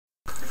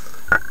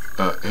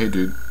Hey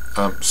dude,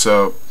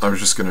 so I was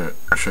just gonna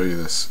show you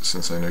this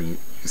since I know you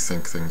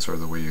think things are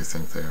the way you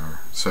think they are.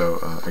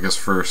 So I guess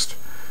first,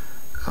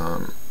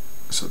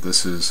 so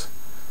this is,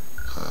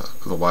 the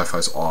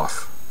Wi-Fi's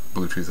off,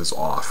 Bluetooth is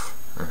off,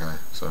 okay,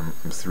 so I'm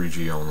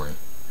 3G only,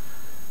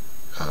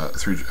 I'm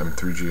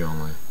 3G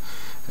only,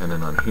 and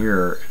then on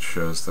here it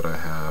shows that I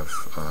have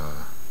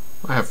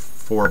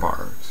 4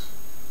 bars,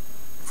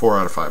 4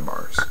 out of 5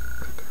 bars,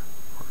 right there,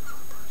 4 out of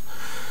 5 bars.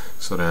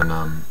 So then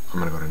I'm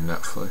gonna go to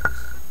Netflix.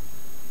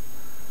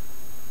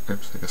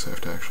 Oops, I guess I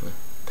have to actually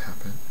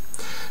tap in.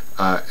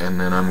 And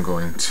then I'm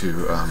going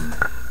to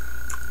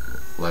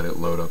let it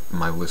load up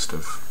my list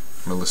of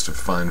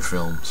fine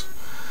films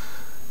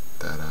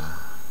that I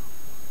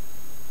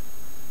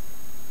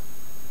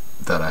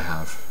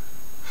have.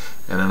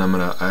 And then I'm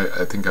gonna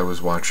I think I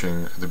was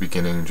watching at the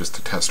beginning just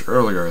to test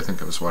earlier. I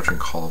think I was watching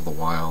Call of the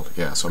Wild.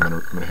 Yeah, so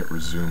I'm gonna hit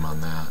resume on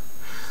that.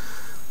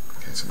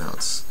 Okay, so now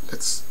it's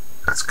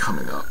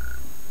coming up.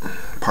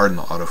 Pardon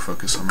the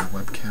autofocus on my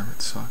webcam,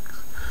 it sucks.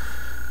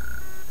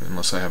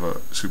 Unless I have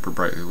a super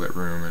brightly lit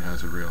room, it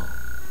has a real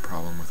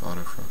problem with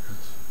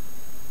autofocus.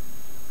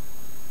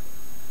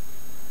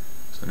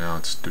 So now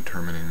it's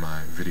determining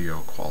my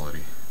video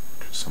quality,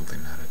 which is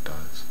something that it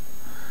does.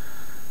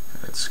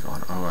 And it's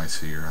gone, oh, I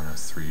see, you're on a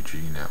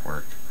 3G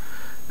network.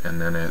 And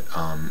then it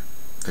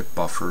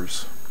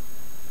buffers.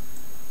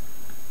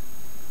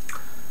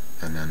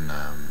 And then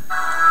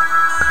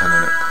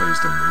it plays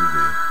the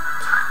movie.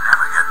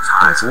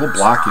 And it's a little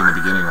blocky in the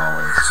beginning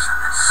always,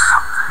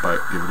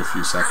 but give it a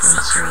few seconds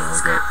and it'll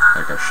get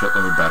like a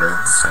shitload better,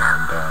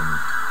 and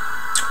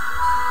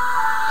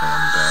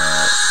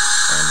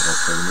it'll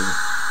play the movie.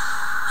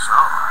 So,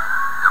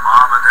 your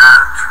mom and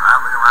dad are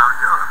traveling around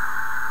Europe.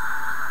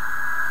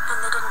 And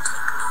they didn't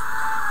take me.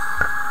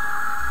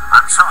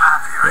 I'm so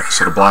happy you're Yeah,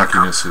 so the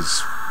blockiness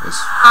is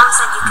Mom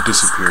said you could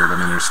disappeared.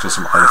 I mean, there's still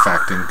some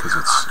artifacting because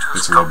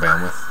it's low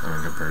bandwidth, I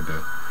mean, compared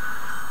to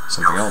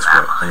something else,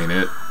 but I mean,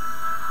 it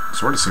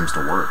sort of seems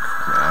to work.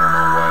 I mean, I don't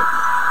know what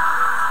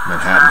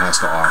Manhattan has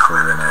to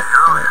offer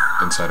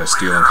inside a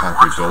steel and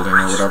concrete building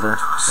or whatever,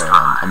 but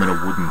I'm in a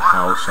wooden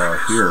house out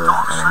here,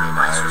 and I mean,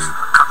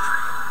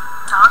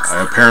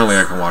 apparently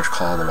I can watch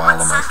Call of the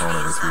Wild on my phone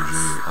over 3G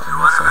on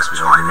Netflix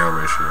with like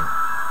no issue.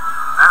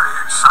 very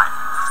exciting.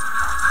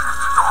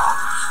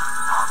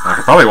 I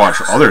could probably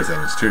watch other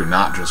things too,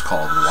 not just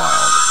Call of the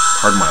Wild.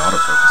 Pardon my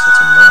autofocus, that's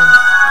annoying.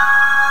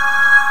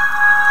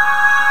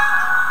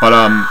 But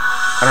I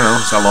don't know,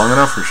 is that long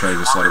enough, or should I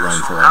just let it run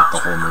for like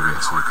the whole movie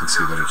so you can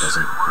see that it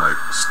doesn't like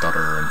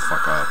stutter and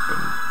fuck up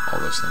and all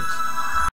those things?